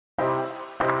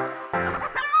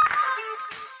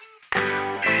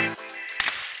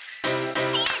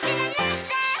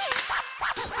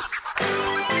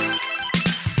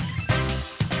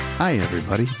Hi,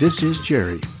 everybody. This is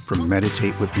Jerry from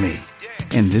Meditate With Me,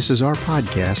 and this is our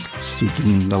podcast,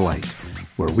 Seeking the Light,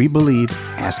 where we believe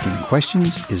asking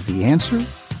questions is the answer,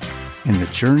 and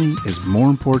the journey is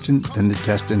more important than the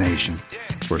destination.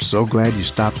 We're so glad you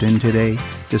stopped in today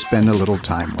to spend a little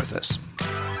time with us.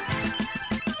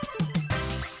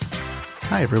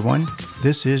 Hi, everyone.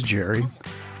 This is Jerry,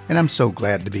 and I'm so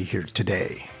glad to be here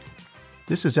today.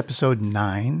 This is episode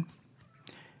 9.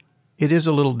 It is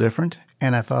a little different,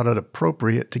 and I thought it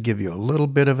appropriate to give you a little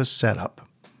bit of a setup.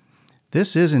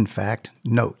 This is, in fact,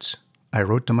 notes I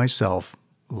wrote to myself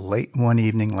late one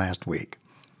evening last week.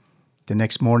 The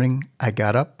next morning, I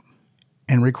got up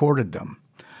and recorded them,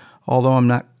 although I'm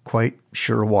not quite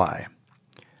sure why.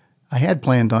 I had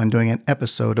planned on doing an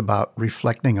episode about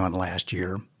reflecting on last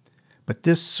year, but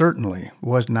this certainly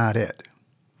was not it.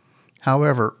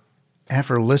 However,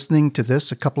 after listening to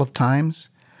this a couple of times,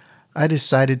 I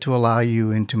decided to allow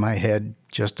you into my head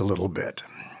just a little bit.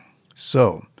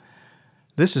 So,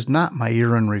 this is not my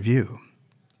year in review.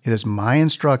 It is my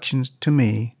instructions to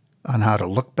me on how to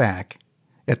look back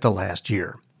at the last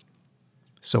year.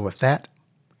 So with that,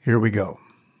 here we go.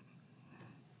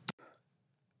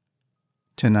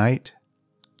 Tonight,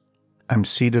 I'm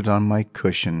seated on my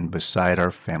cushion beside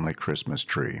our family Christmas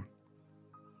tree,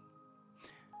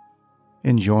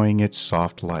 enjoying its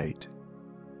soft light.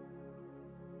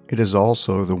 It is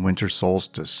also the winter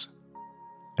solstice,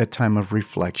 a time of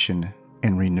reflection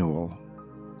and renewal.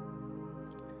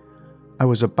 I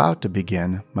was about to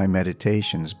begin my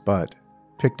meditations, but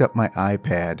picked up my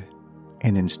iPad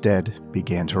and instead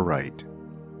began to write.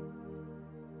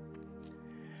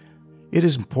 It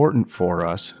is important for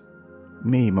us,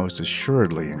 me most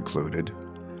assuredly included,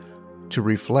 to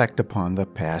reflect upon the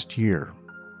past year.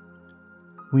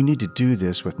 We need to do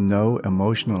this with no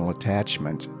emotional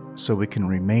attachment so we can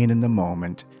remain in the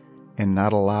moment and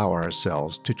not allow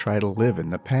ourselves to try to live in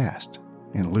the past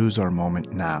and lose our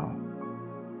moment now.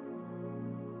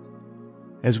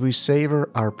 As we savor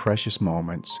our precious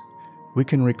moments, we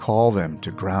can recall them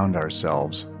to ground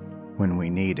ourselves when we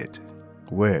need it,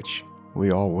 which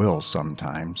we all will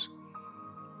sometimes.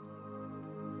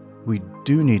 We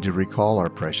do need to recall our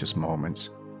precious moments,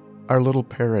 our little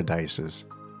paradises,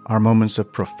 our moments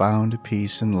of profound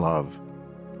peace and love.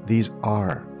 These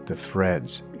are the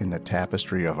threads in the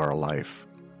tapestry of our life.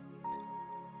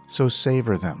 So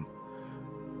savor them,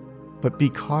 but be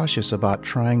cautious about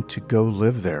trying to go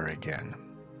live there again.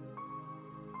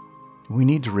 We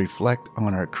need to reflect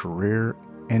on our career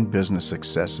and business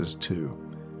successes too,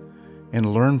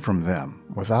 and learn from them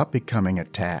without becoming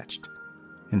attached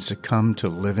and succumb to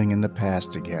living in the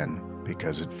past again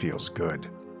because it feels good.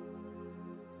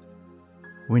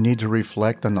 We need to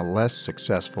reflect on the less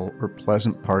successful or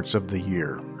pleasant parts of the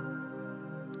year.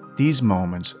 These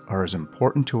moments are as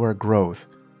important to our growth,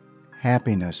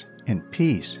 happiness, and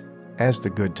peace as the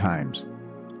good times.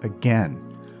 Again,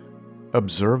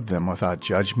 observe them without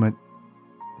judgment,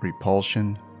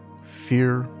 repulsion,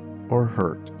 fear, or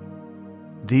hurt.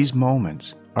 These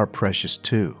moments are precious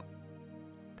too,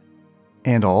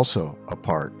 and also a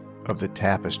part of the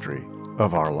tapestry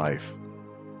of our life.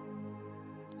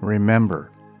 Remember,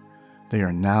 they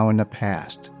are now in the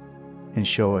past and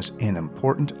show us an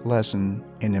important lesson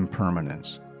in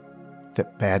impermanence,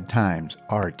 that bad times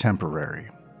are temporary.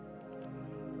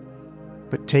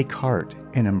 But take heart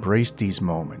and embrace these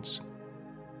moments.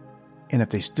 And if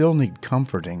they still need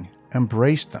comforting,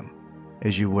 embrace them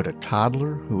as you would a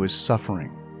toddler who is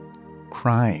suffering,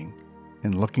 crying,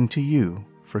 and looking to you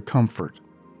for comfort.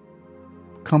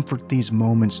 Comfort these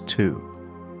moments too,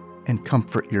 and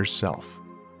comfort yourself.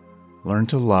 Learn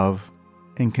to love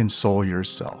and console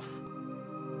yourself.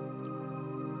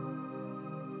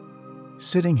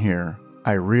 Sitting here,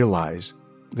 I realize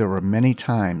there were many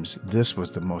times this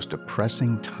was the most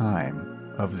depressing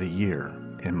time of the year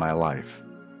in my life.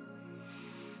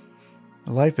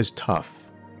 Life is tough,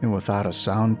 and without a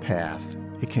sound path,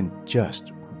 it can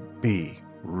just be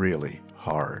really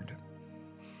hard.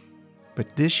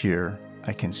 But this year,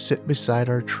 I can sit beside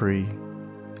our tree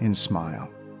and smile.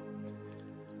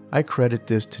 I credit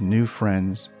this to new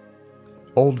friends,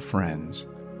 old friends,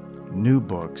 new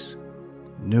books,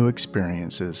 new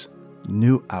experiences,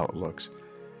 new outlooks,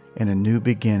 and a new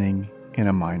beginning in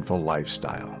a mindful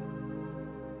lifestyle.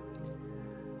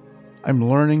 I'm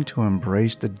learning to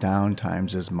embrace the down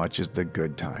times as much as the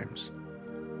good times,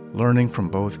 learning from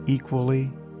both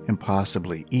equally and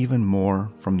possibly even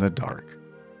more from the dark.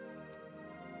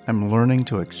 I'm learning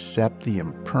to accept the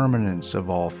impermanence of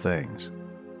all things,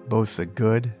 both the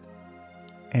good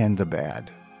and the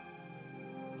bad.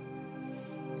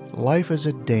 Life is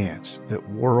a dance that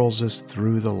whirls us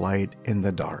through the light and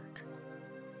the dark.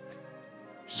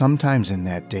 Sometimes in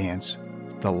that dance,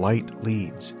 the light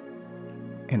leads,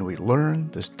 and we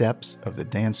learn the steps of the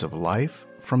dance of life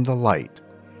from the light.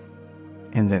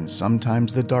 And then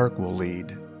sometimes the dark will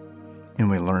lead, and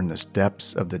we learn the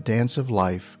steps of the dance of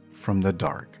life from the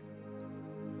dark.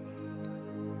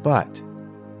 But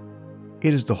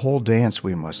it is the whole dance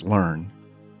we must learn,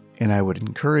 and I would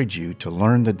encourage you to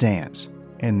learn the dance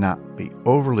and not be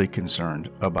overly concerned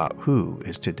about who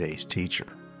is today's teacher.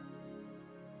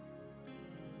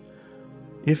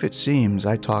 If it seems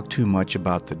I talk too much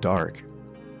about the dark,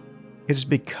 it is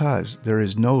because there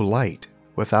is no light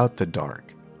without the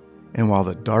dark, and while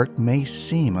the dark may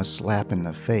seem a slap in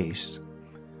the face,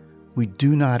 we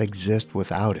do not exist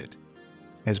without it,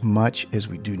 as much as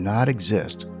we do not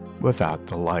exist without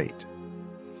the light.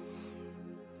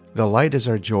 The light is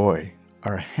our joy,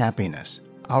 our happiness,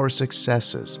 our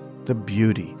successes, the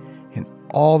beauty, and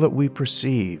all that we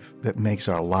perceive that makes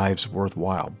our lives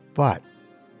worthwhile. But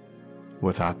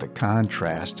without the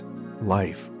contrast,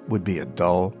 life would be a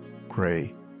dull,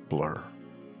 gray blur.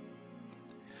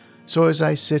 So as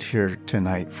I sit here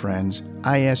tonight, friends,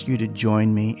 I ask you to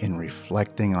join me in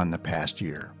reflecting on the past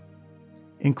year,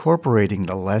 incorporating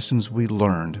the lessons we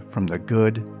learned from the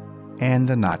good and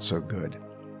the not so good.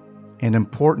 And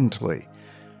importantly,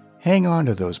 hang on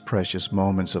to those precious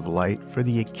moments of light for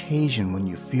the occasion when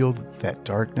you feel that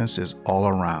darkness is all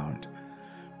around.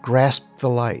 Grasp the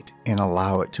light and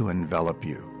allow it to envelop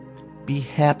you. Be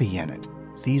happy in it.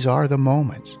 These are the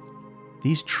moments.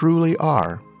 These truly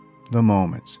are the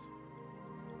moments.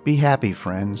 Be happy,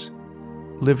 friends.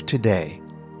 Live today.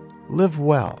 Live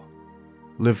well.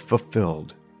 Live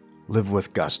fulfilled. Live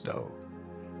with gusto.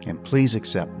 And please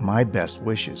accept my best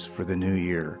wishes for the new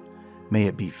year. May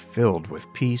it be filled with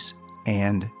peace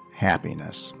and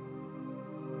happiness.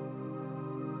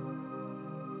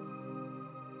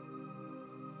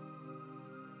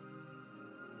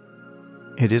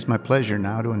 It is my pleasure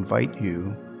now to invite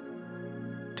you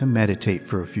to meditate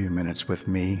for a few minutes with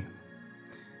me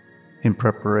in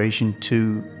preparation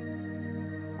to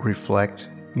reflect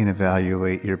and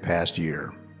evaluate your past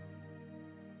year.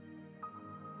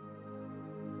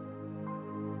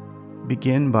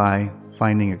 Begin by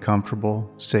finding a comfortable,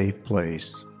 safe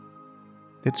place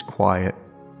that's quiet,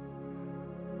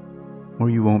 where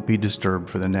you won't be disturbed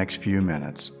for the next few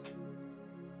minutes.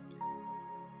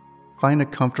 Find a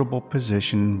comfortable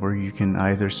position where you can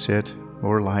either sit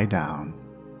or lie down.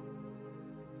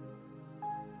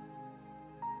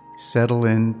 Settle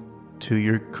in to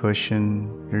your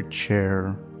cushion, your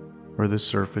chair, or the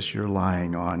surface you're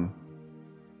lying on,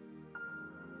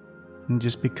 and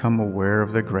just become aware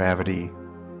of the gravity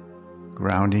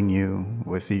grounding you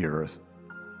with the earth.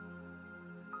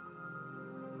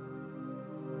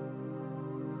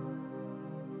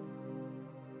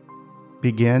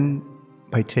 Begin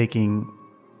by taking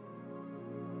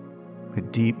a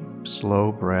deep,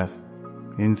 slow breath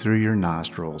in through your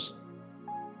nostrils,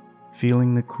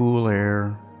 feeling the cool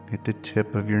air at the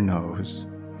tip of your nose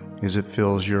as it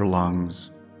fills your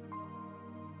lungs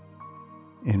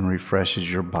and refreshes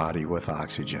your body with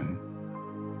oxygen.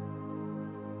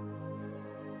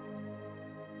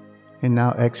 And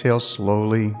now exhale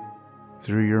slowly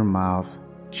through your mouth,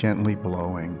 gently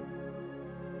blowing,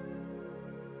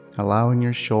 allowing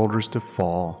your shoulders to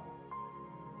fall,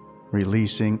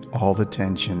 releasing all the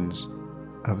tensions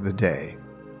of the day.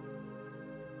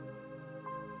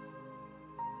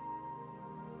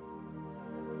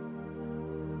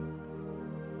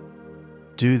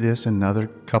 Do this another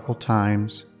couple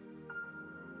times,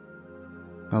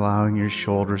 allowing your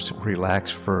shoulders to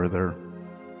relax further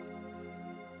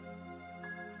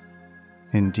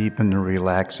and deepen the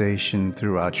relaxation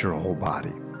throughout your whole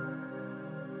body.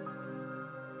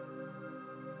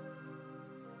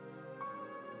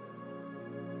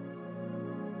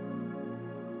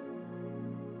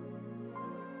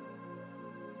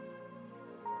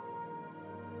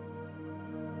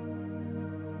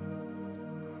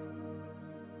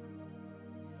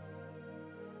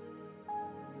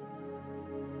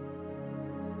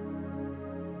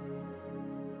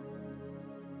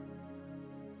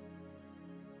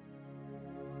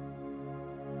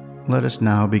 Let us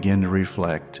now begin to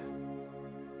reflect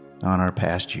on our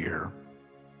past year,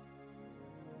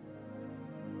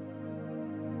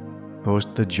 both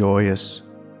the joyous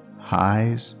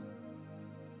highs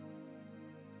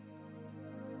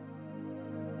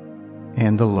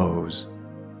and the lows.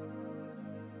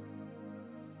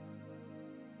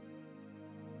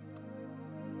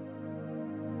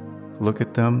 Look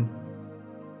at them,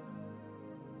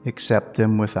 accept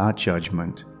them without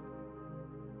judgment,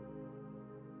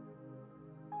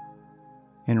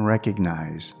 and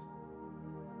recognize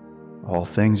All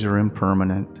things are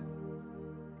impermanent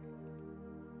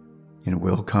and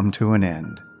will come to an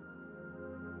end.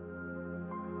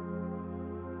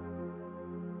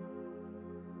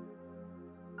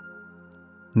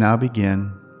 Now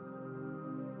begin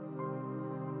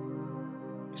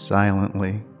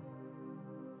silently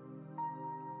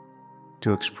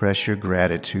to express your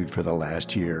gratitude for the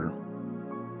last year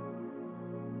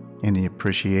and the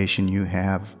appreciation you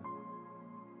have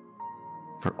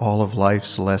for all of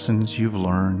life's lessons you've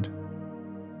learned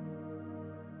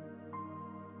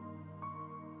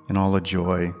and all the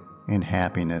joy and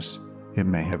happiness it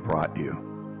may have brought you.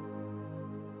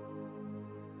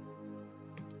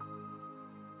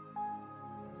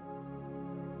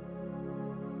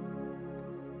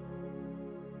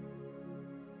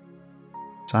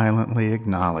 Silently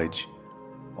acknowledge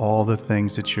all the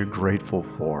things that you're grateful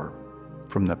for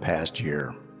from the past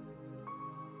year.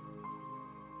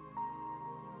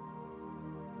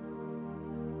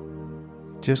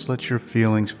 Just let your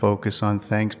feelings focus on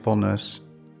thankfulness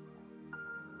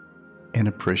and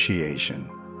appreciation.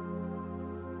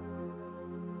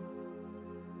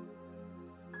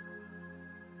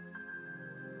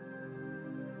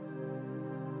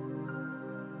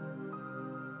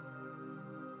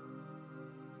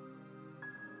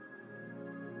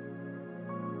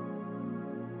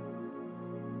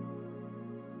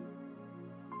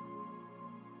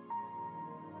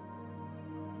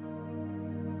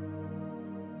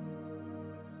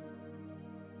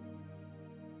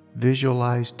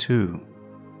 Visualize, too,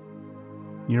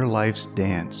 your life's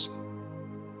dance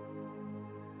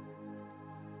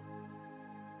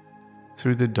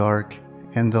through the dark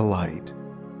and the light.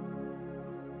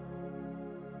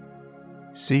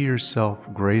 See yourself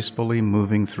gracefully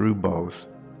moving through both,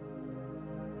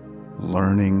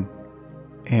 learning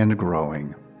and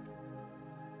growing.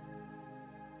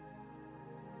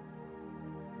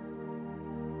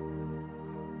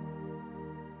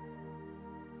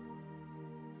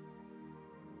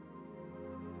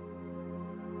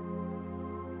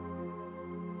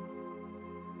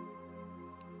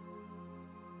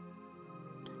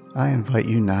 I invite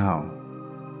you now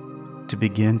to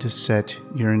begin to set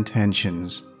your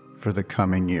intentions for the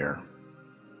coming year.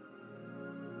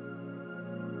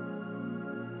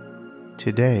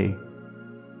 Today,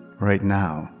 right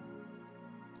now,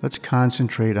 let's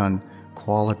concentrate on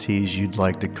qualities you'd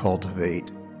like to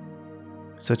cultivate,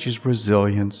 such as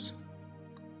resilience,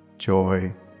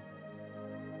 joy,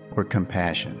 or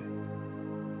compassion.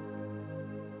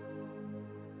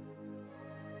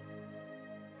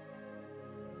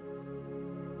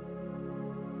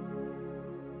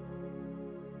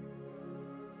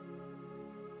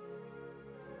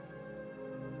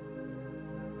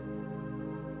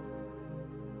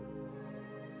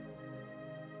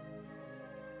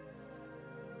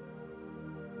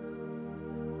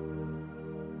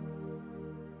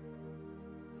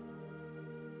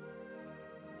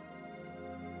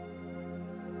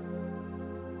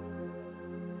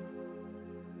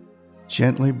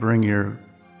 Gently bring your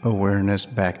awareness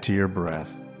back to your breath.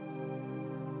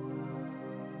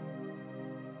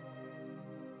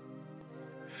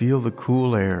 Feel the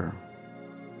cool air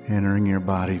entering your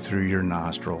body through your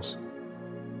nostrils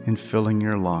and filling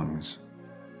your lungs,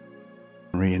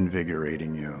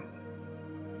 reinvigorating you.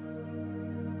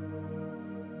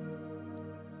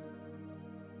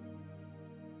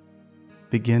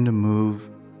 Begin to move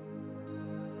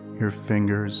your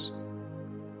fingers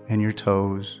and your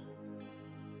toes.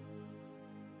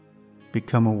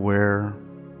 Become aware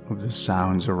of the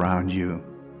sounds around you,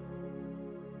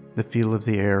 the feel of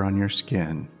the air on your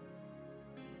skin.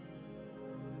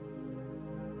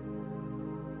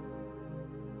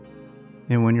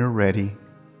 And when you're ready,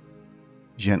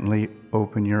 gently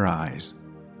open your eyes.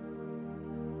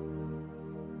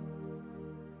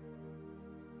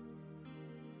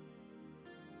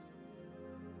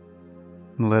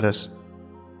 And let us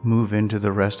move into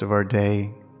the rest of our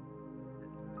day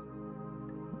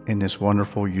in this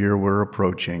wonderful year we're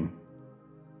approaching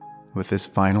with this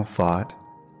final thought.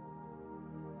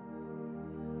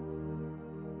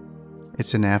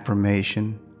 It's an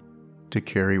affirmation to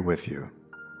carry with you.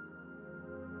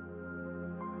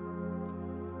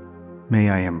 May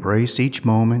I embrace each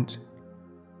moment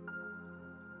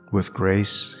with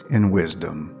grace and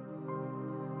wisdom,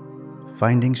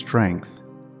 finding strength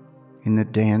in the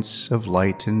dance of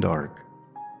light and dark,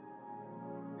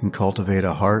 and cultivate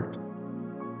a heart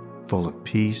full of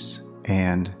peace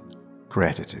and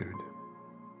gratitude.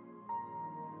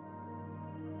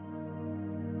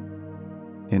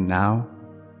 And now,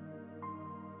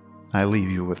 I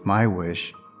leave you with my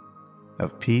wish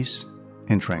of peace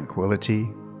and tranquility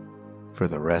for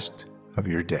the rest of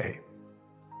your day.